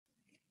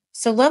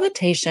So,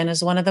 levitation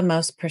is one of the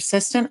most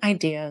persistent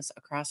ideas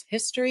across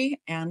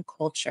history and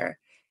culture.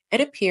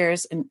 It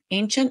appears in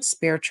ancient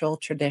spiritual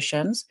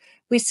traditions.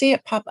 We see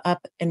it pop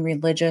up in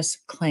religious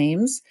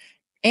claims,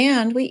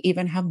 and we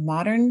even have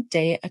modern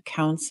day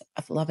accounts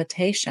of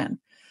levitation.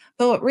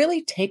 But what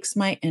really takes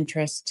my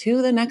interest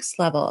to the next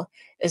level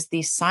is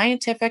the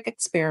scientific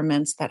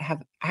experiments that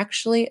have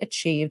actually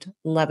achieved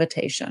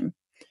levitation.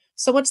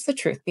 So, what's the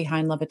truth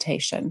behind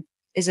levitation?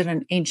 Is it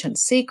an ancient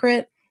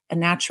secret, a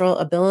natural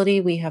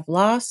ability we have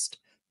lost,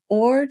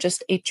 or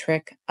just a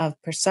trick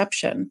of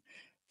perception?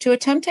 To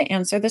attempt to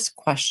answer this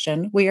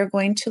question, we are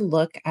going to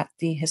look at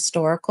the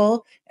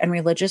historical and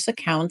religious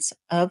accounts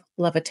of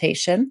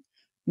levitation,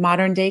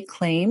 modern day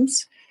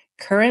claims,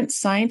 current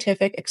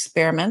scientific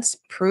experiments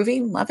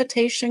proving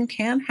levitation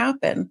can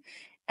happen,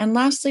 and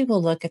lastly,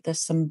 we'll look at the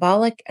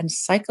symbolic and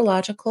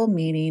psychological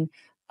meaning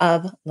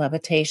of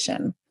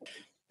levitation.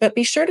 But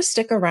be sure to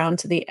stick around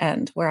to the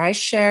end where I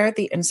share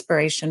the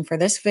inspiration for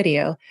this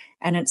video,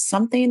 and it's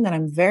something that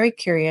I'm very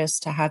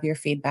curious to have your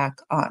feedback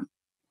on.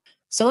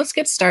 So let's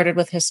get started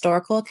with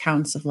historical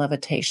accounts of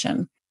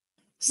levitation.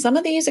 Some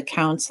of these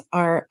accounts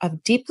are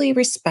of deeply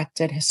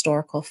respected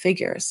historical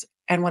figures,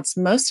 and what's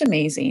most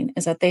amazing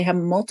is that they have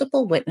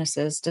multiple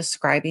witnesses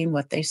describing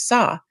what they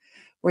saw.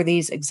 Were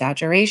these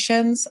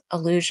exaggerations,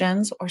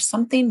 illusions, or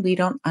something we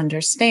don't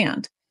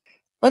understand?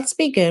 Let's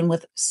begin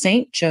with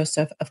Saint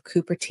Joseph of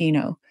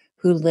Cupertino,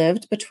 who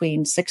lived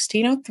between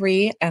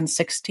 1603 and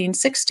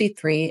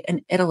 1663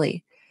 in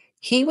Italy.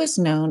 He was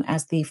known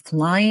as the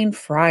Flying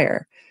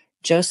Friar.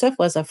 Joseph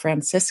was a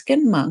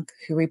Franciscan monk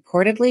who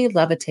reportedly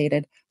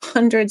levitated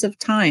hundreds of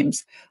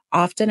times,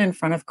 often in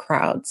front of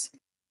crowds.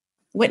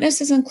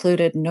 Witnesses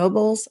included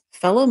nobles,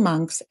 fellow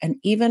monks, and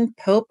even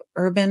Pope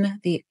Urban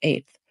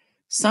VIII.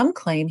 Some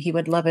claim he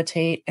would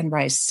levitate and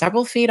rise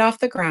several feet off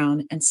the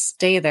ground and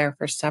stay there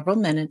for several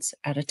minutes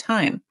at a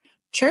time.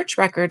 Church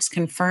records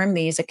confirm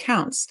these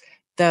accounts,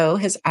 though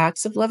his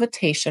acts of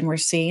levitation were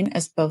seen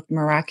as both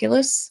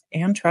miraculous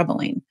and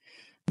troubling.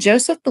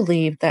 Joseph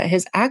believed that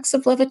his acts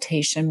of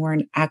levitation were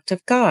an act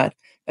of God,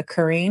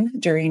 occurring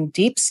during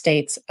deep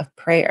states of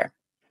prayer.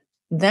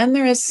 Then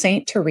there is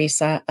Saint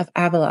Teresa of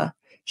Avila.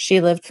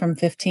 She lived from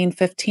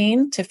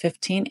 1515 to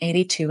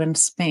 1582 in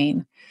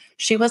Spain.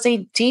 She was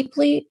a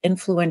deeply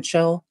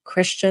influential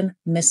Christian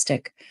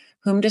mystic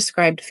whom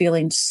described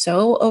feeling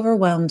so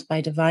overwhelmed by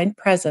divine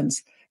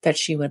presence that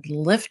she would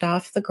lift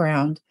off the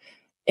ground.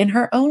 In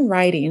her own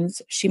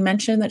writings, she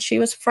mentioned that she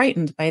was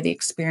frightened by the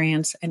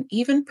experience and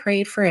even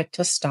prayed for it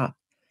to stop.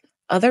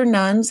 Other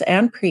nuns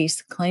and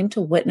priests claimed to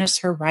witness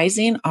her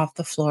rising off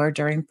the floor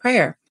during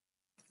prayer,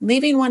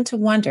 leaving one to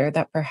wonder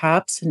that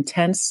perhaps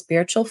intense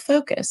spiritual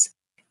focus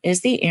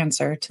is the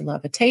answer to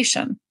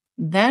levitation.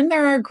 Then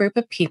there are a group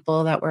of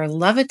people that were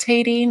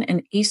levitating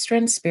in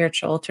Eastern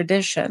spiritual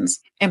traditions.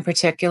 In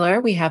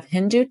particular, we have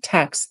Hindu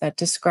texts that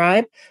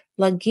describe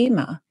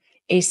Lagima,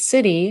 a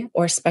city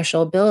or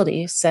special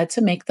ability said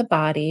to make the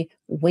body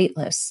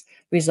weightless,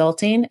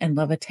 resulting in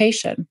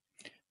levitation.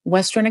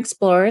 Western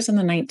explorers in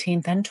the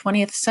 19th and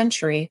 20th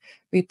century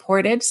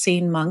reported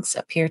seeing monks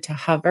appear to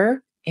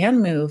hover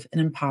and move in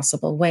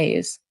impossible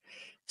ways.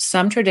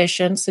 Some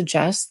traditions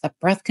suggest that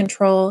breath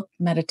control,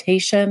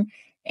 meditation,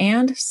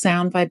 and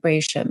sound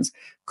vibrations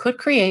could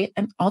create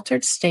an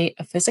altered state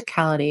of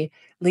physicality,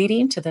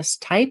 leading to this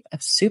type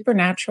of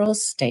supernatural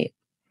state.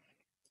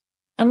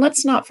 And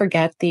let's not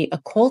forget the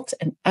occult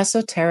and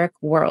esoteric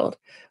world.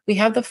 We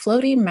have the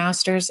floating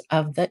masters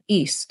of the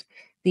East.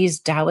 These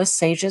Taoist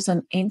sages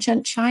in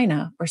ancient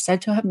China were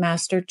said to have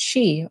mastered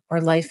qi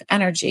or life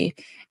energy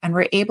and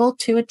were able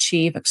to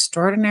achieve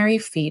extraordinary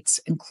feats,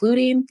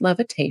 including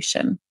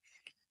levitation.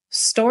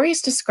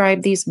 Stories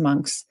describe these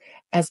monks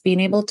as being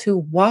able to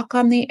walk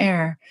on the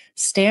air,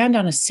 stand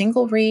on a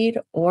single reed,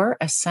 or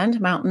ascend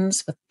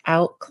mountains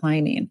without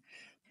climbing.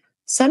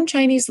 Some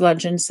Chinese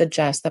legends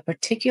suggest that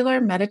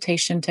particular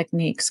meditation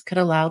techniques could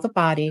allow the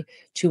body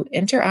to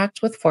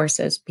interact with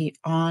forces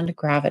beyond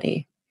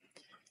gravity.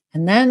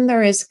 And then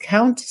there is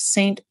Count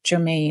Saint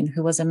Germain,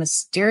 who was a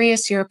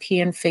mysterious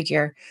European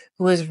figure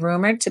who was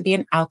rumored to be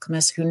an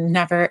alchemist who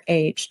never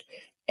aged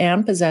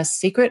and possessed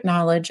secret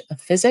knowledge of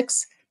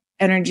physics,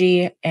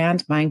 energy,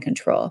 and mind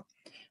control.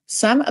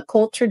 Some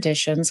occult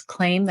traditions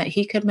claim that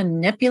he could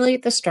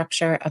manipulate the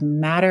structure of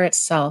matter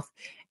itself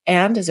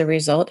and, as a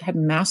result, had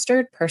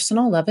mastered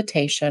personal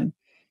levitation.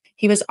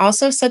 He was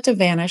also said to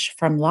vanish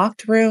from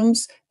locked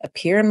rooms,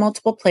 appear in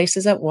multiple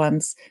places at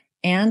once,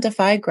 and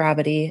defy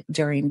gravity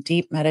during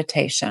deep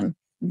meditation.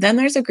 Then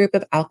there's a group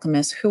of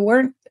alchemists who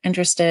weren't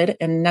interested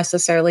in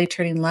necessarily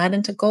turning lead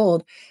into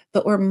gold,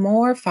 but were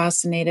more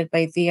fascinated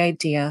by the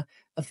idea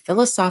of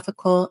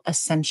philosophical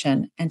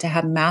ascension and to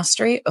have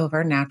mastery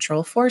over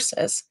natural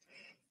forces.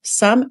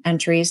 Some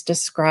entries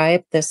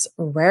describe this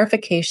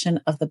rarefication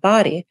of the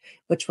body,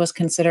 which was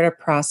considered a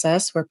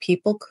process where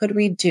people could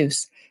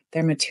reduce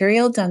their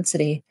material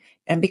density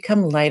and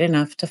become light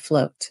enough to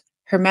float.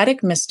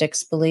 Hermetic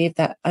mystics believe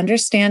that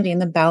understanding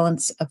the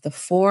balance of the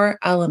four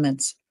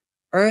elements,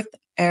 earth,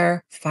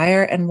 air,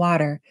 fire, and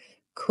water,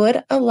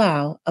 could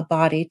allow a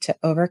body to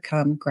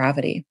overcome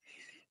gravity.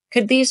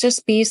 Could these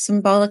just be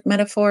symbolic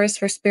metaphors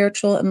for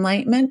spiritual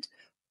enlightenment?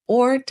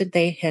 Or did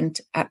they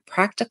hint at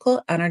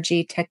practical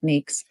energy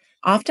techniques?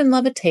 Often,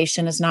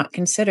 levitation is not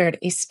considered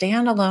a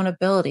standalone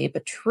ability,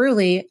 but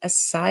truly a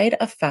side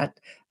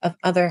effect of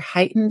other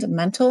heightened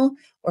mental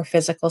or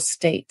physical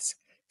states,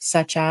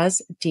 such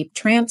as deep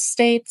trance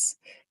states,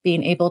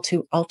 being able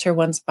to alter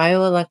one's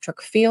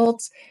bioelectric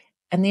fields,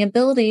 and the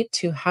ability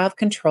to have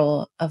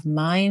control of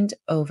mind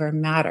over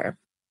matter.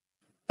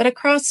 But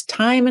across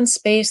time and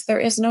space, there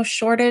is no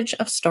shortage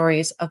of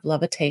stories of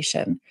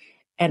levitation.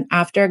 And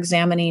after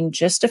examining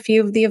just a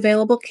few of the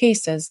available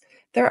cases,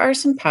 there are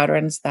some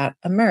patterns that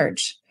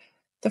emerge.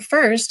 The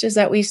first is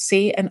that we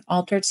see an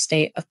altered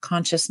state of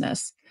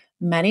consciousness.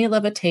 Many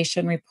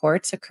levitation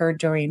reports occur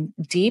during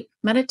deep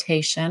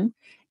meditation,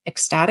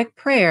 ecstatic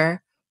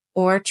prayer,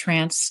 or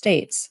trance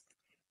states.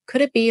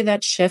 Could it be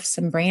that shifts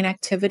in brain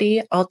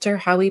activity alter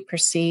how we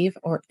perceive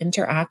or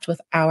interact with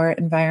our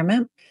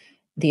environment?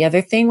 The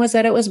other thing was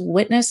that it was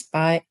witnessed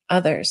by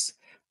others.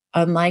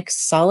 Unlike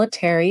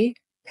solitary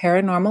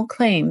paranormal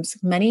claims,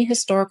 many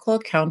historical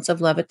accounts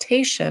of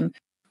levitation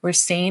were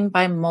seen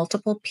by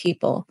multiple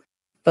people,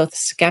 both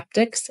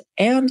skeptics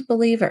and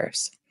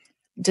believers.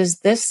 Does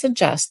this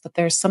suggest that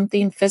there's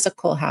something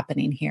physical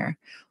happening here,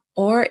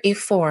 or a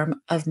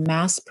form of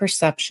mass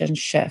perception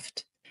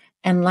shift?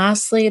 And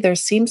lastly, there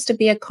seems to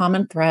be a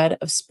common thread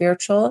of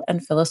spiritual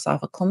and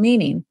philosophical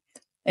meaning.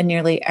 In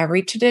nearly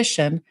every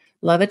tradition,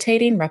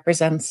 levitating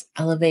represents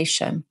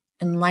elevation,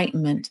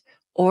 enlightenment,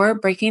 or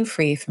breaking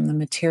free from the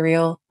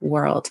material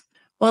world.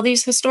 While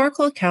these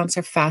historical accounts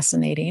are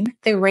fascinating,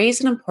 they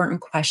raise an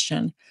important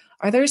question.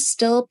 Are there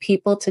still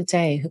people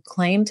today who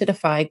claim to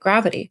defy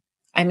gravity?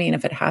 I mean,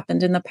 if it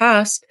happened in the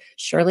past,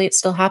 surely it's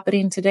still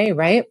happening today,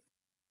 right?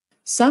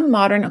 Some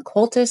modern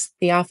occultists,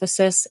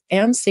 theosophists,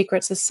 and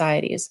secret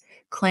societies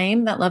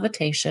claim that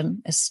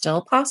levitation is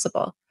still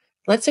possible.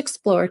 Let's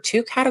explore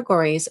two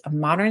categories of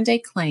modern day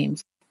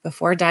claims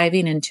before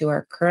diving into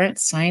our current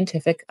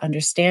scientific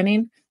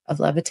understanding of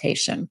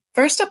levitation.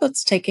 First up,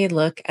 let's take a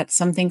look at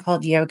something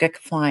called yogic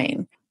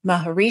flying.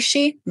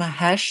 Maharishi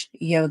Mahesh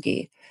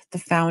Yogi, the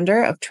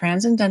founder of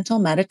Transcendental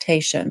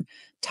Meditation,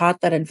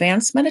 taught that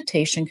advanced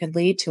meditation could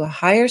lead to a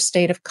higher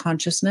state of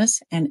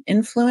consciousness and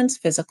influence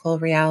physical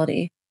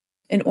reality.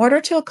 In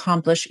order to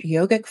accomplish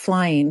yogic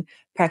flying,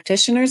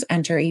 practitioners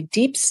enter a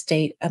deep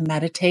state of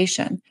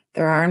meditation.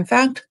 There are, in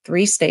fact,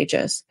 three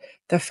stages.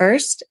 The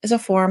first is a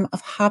form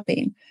of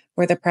hopping,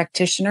 where the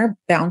practitioner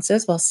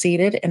bounces while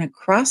seated in a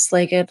cross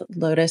legged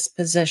lotus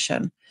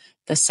position.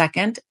 The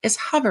second is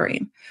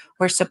hovering,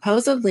 where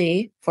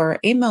supposedly, for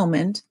a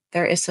moment,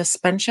 there is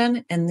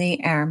suspension in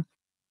the air.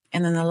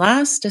 And then the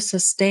last is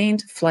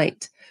sustained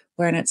flight,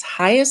 where in its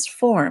highest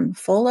form,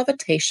 full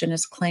levitation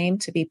is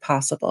claimed to be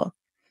possible.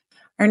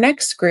 Our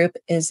next group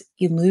is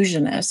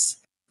illusionists.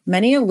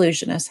 Many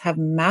illusionists have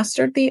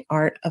mastered the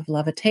art of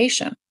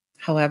levitation,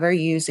 however,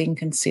 using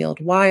concealed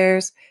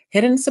wires,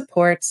 hidden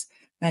supports,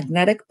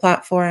 magnetic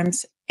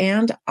platforms,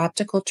 and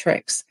optical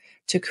tricks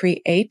to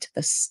create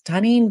the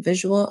stunning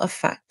visual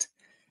effect.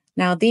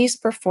 Now, these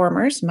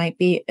performers might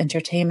be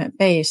entertainment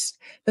based,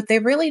 but they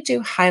really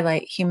do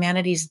highlight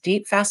humanity's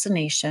deep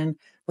fascination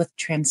with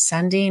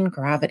transcending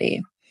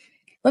gravity.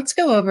 Let's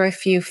go over a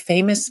few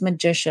famous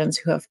magicians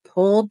who have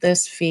pulled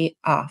this feat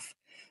off.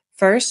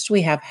 First,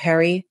 we have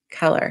Harry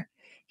Keller.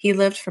 He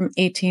lived from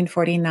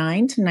 1849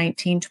 to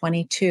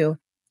 1922,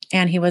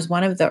 and he was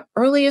one of the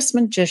earliest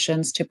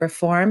magicians to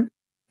perform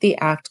the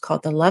act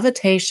called the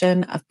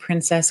levitation of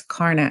Princess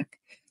Karnak.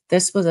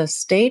 This was a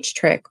stage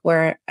trick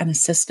where an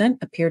assistant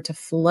appeared to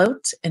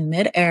float in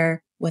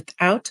midair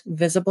without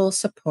visible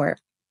support.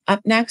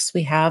 Up next,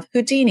 we have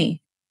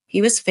Houdini.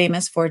 He was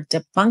famous for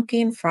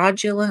debunking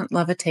fraudulent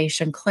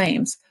levitation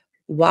claims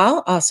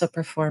while also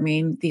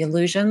performing the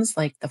illusions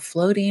like the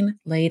floating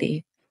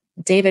lady.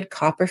 David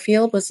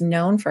Copperfield was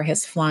known for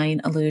his flying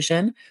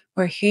illusion,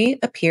 where he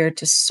appeared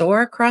to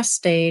soar across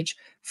stage,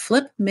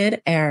 flip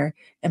mid-air,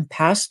 and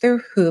pass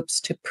through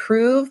hoops to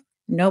prove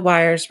no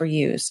wires were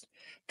used.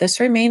 This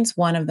remains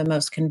one of the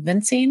most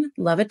convincing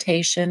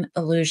levitation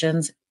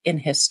illusions in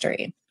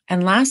history.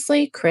 And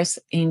lastly, Chris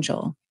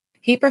Angel.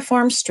 He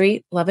performed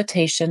street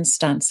levitation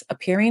stunts,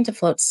 appearing to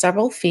float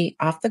several feet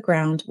off the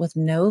ground with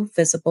no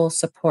visible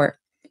support.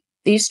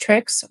 These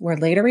tricks were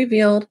later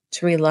revealed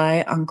to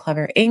rely on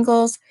clever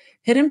angles,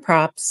 hidden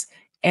props,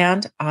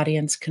 and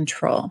audience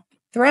control.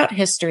 Throughout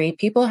history,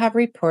 people have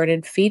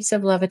reported feats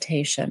of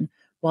levitation,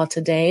 while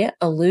today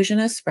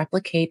illusionists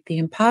replicate the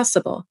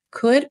impossible.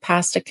 Could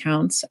past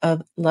accounts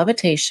of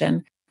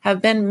levitation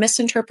have been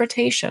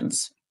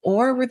misinterpretations,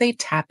 or were they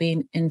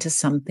tapping into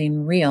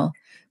something real?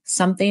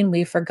 Something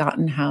we've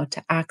forgotten how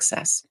to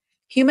access.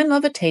 Human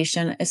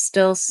levitation is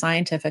still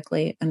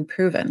scientifically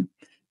unproven.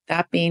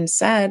 That being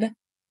said,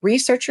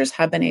 researchers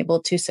have been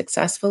able to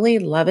successfully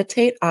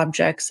levitate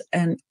objects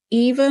and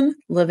even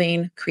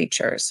living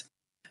creatures.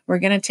 We're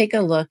going to take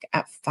a look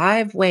at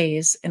 5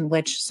 ways in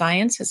which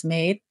science has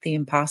made the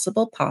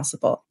impossible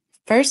possible.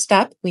 First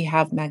up, we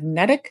have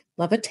magnetic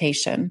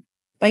levitation.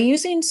 By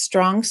using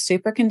strong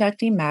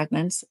superconducting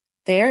magnets,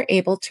 they are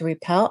able to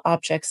repel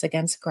objects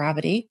against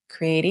gravity,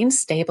 creating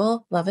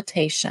stable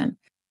levitation.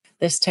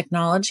 This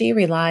technology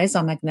relies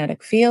on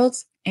magnetic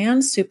fields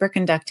and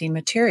superconducting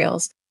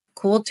materials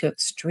cooled to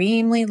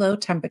extremely low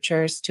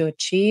temperatures to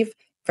achieve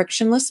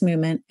frictionless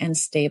movement and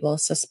stable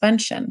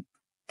suspension.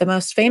 The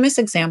most famous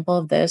example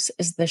of this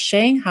is the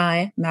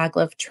Shanghai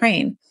maglev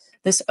train.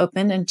 This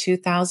opened in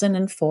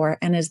 2004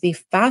 and is the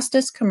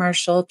fastest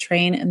commercial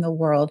train in the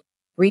world,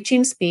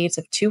 reaching speeds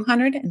of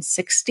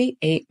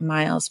 268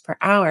 miles per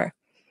hour.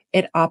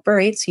 It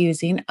operates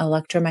using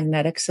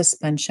electromagnetic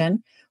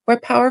suspension, where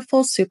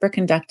powerful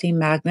superconducting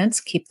magnets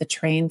keep the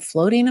train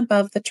floating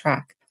above the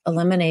track,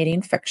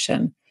 eliminating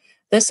friction.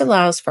 This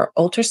allows for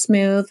ultra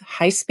smooth,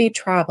 high speed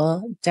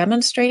travel,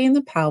 demonstrating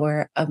the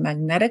power of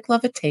magnetic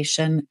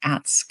levitation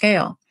at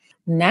scale.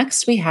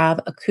 Next, we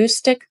have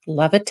acoustic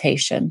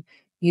levitation,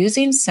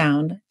 using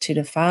sound to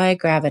defy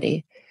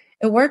gravity.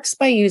 It works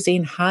by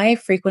using high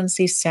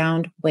frequency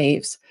sound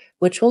waves,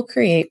 which will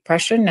create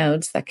pressure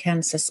nodes that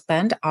can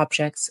suspend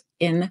objects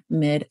in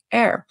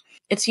mid-air.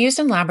 It's used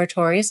in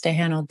laboratories to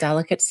handle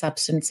delicate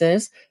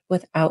substances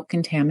without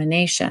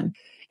contamination.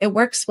 It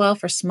works well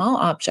for small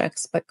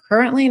objects, but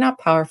currently not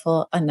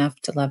powerful enough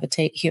to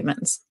levitate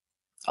humans.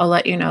 I'll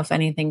let you know if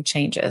anything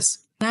changes.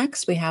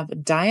 Next, we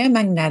have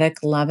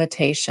diamagnetic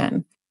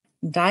levitation.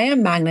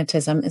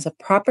 Diamagnetism is a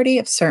property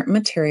of certain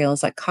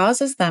materials that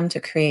causes them to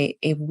create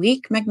a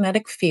weak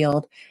magnetic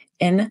field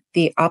in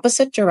the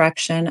opposite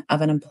direction of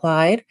an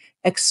implied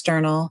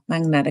external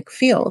magnetic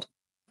field.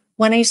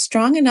 When a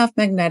strong enough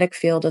magnetic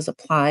field is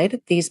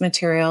applied, these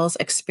materials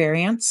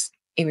experience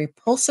a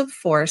repulsive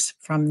force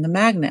from the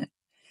magnet.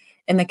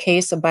 In the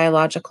case of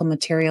biological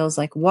materials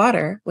like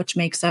water, which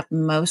makes up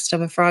most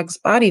of a frog's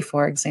body,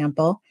 for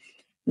example,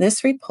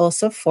 this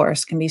repulsive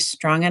force can be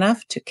strong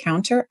enough to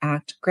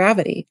counteract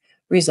gravity,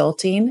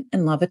 resulting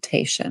in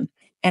levitation.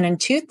 And in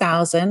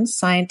 2000,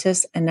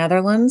 scientists in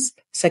Netherlands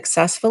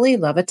successfully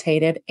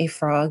levitated a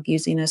frog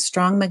using a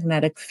strong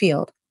magnetic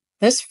field.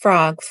 This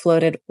frog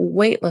floated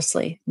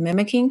weightlessly,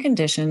 mimicking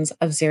conditions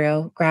of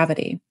zero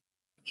gravity.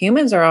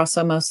 Humans are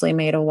also mostly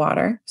made of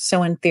water,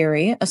 so in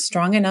theory, a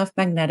strong enough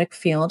magnetic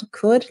field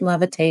could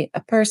levitate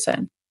a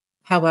person.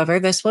 However,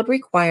 this would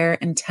require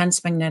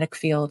intense magnetic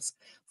fields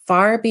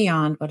far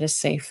beyond what is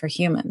safe for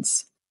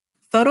humans.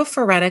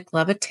 Photophoretic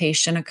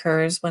levitation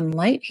occurs when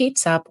light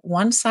heats up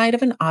one side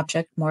of an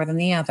object more than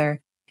the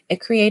other.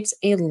 It creates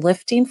a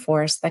lifting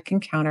force that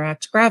can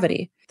counteract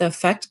gravity. The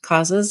effect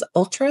causes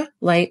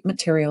ultra-light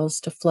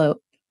materials to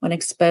float when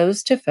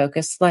exposed to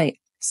focused light.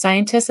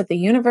 Scientists at the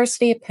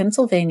University of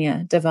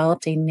Pennsylvania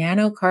developed a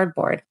nano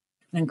cardboard,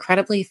 an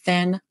incredibly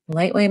thin,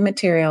 lightweight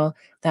material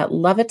that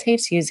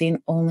levitates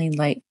using only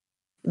light.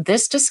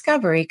 This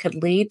discovery could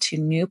lead to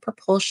new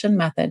propulsion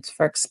methods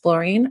for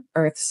exploring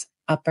Earth's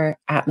upper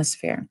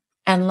atmosphere.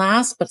 And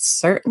last but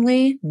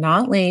certainly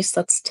not least,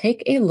 let's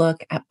take a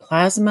look at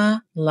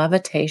plasma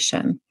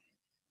levitation.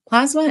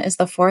 Plasma is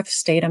the fourth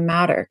state of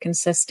matter,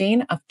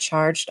 consisting of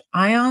charged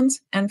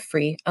ions and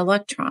free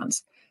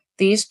electrons.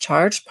 These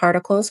charged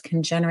particles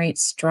can generate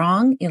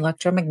strong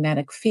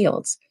electromagnetic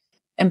fields.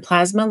 In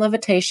plasma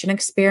levitation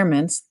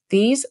experiments,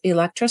 these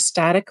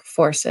electrostatic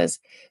forces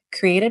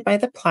created by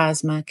the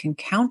plasma can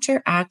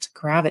counteract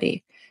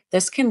gravity.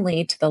 This can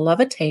lead to the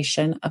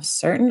levitation of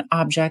certain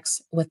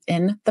objects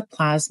within the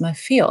plasma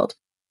field.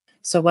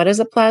 So, what is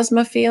a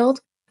plasma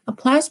field? A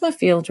plasma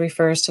field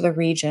refers to the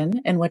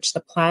region in which the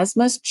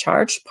plasma's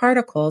charged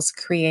particles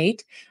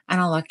create an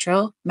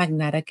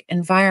electromagnetic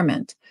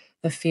environment.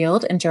 The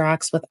field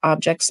interacts with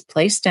objects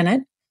placed in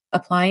it,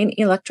 applying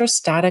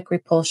electrostatic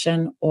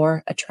repulsion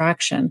or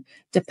attraction,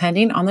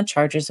 depending on the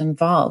charges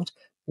involved,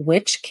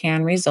 which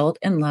can result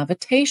in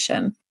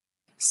levitation.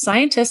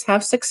 Scientists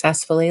have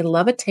successfully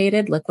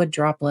levitated liquid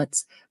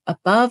droplets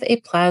above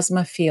a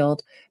plasma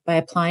field by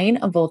applying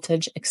a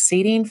voltage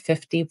exceeding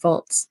 50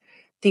 volts.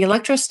 The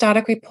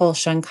electrostatic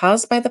repulsion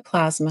caused by the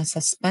plasma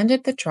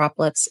suspended the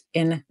droplets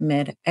in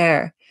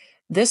mid-air.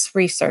 This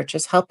research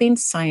is helping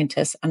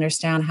scientists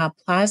understand how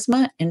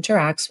plasma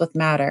interacts with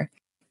matter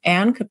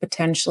and could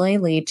potentially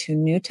lead to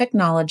new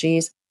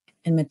technologies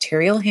in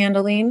material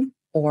handling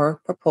or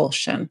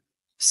propulsion.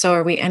 So,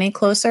 are we any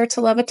closer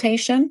to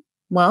levitation?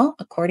 Well,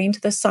 according to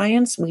the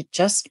science, we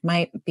just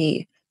might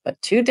be. But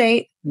to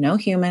date, no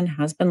human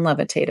has been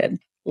levitated.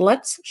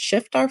 Let's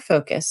shift our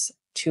focus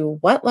to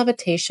what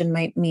levitation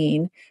might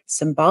mean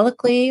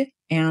symbolically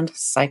and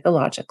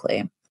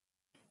psychologically.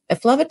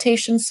 If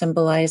levitation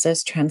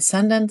symbolizes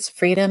transcendence,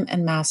 freedom,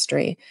 and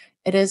mastery,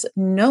 it is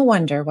no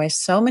wonder why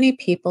so many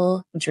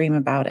people dream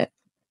about it.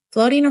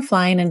 Floating or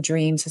flying in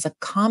dreams is a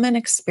common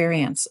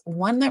experience,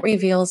 one that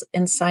reveals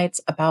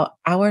insights about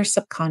our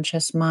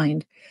subconscious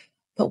mind.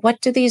 But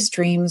what do these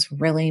dreams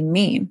really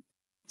mean?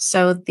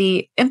 So,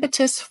 the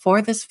impetus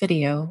for this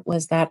video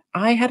was that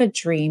I had a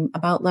dream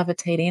about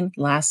levitating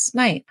last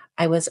night.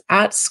 I was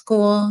at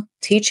school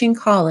teaching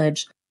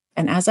college,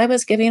 and as I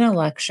was giving a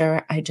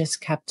lecture, I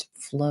just kept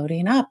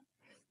floating up,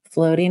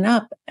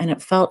 and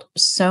it felt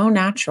so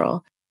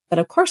natural. But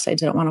of course, I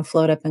didn't want to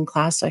float up in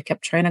class, so I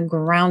kept trying to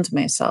ground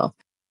myself.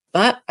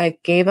 But I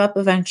gave up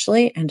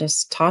eventually and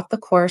just taught the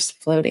course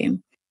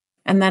floating.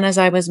 And then as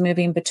I was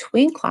moving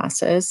between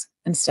classes,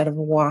 instead of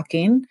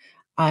walking,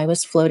 I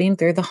was floating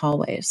through the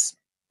hallways.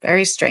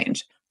 Very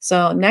strange.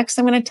 So, next,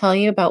 I'm going to tell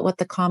you about what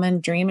the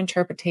common dream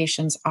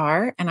interpretations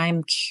are. And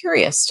I'm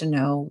curious to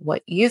know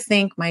what you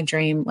think my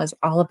dream was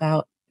all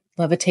about.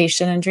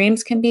 Levitation and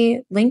dreams can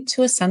be linked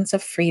to a sense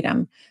of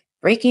freedom,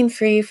 breaking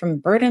free from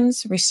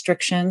burdens,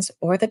 restrictions,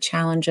 or the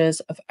challenges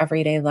of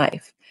everyday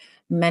life.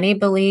 Many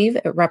believe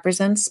it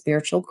represents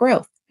spiritual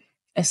growth,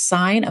 a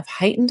sign of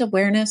heightened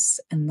awareness,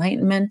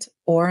 enlightenment,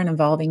 or an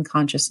evolving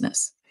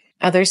consciousness.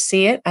 Others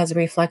see it as a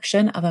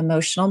reflection of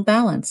emotional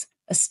balance,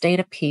 a state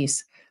of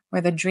peace,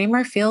 where the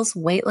dreamer feels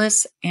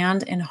weightless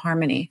and in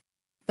harmony.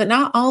 But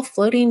not all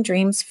floating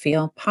dreams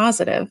feel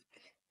positive.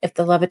 If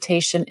the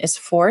levitation is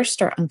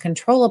forced or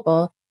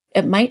uncontrollable,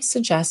 it might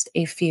suggest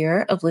a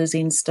fear of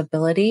losing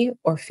stability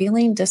or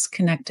feeling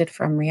disconnected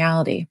from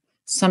reality.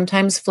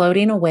 Sometimes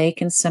floating away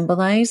can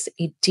symbolize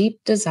a deep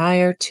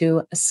desire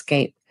to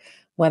escape,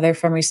 whether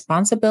from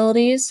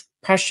responsibilities,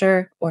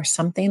 pressure, or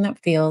something that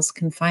feels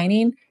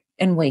confining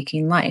in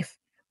waking life.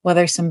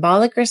 Whether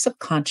symbolic or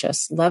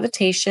subconscious,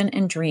 levitation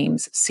in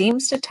dreams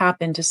seems to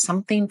tap into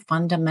something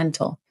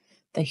fundamental: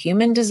 the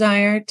human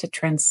desire to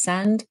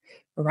transcend,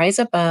 rise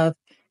above,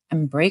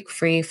 and break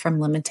free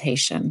from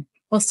limitation.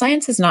 While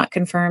science has not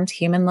confirmed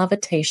human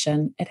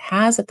levitation, it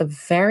has at the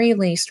very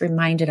least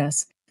reminded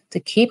us to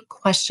keep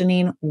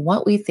questioning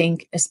what we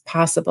think is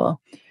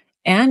possible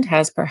and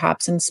has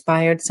perhaps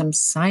inspired some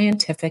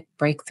scientific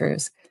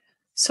breakthroughs.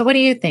 So, what do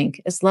you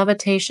think? Is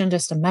levitation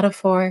just a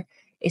metaphor,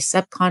 a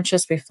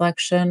subconscious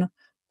reflection,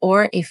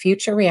 or a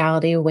future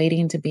reality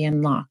waiting to be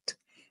unlocked?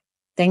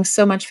 Thanks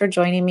so much for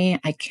joining me.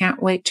 I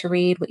can't wait to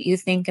read what you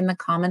think in the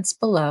comments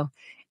below.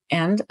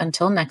 And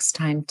until next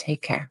time,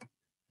 take care.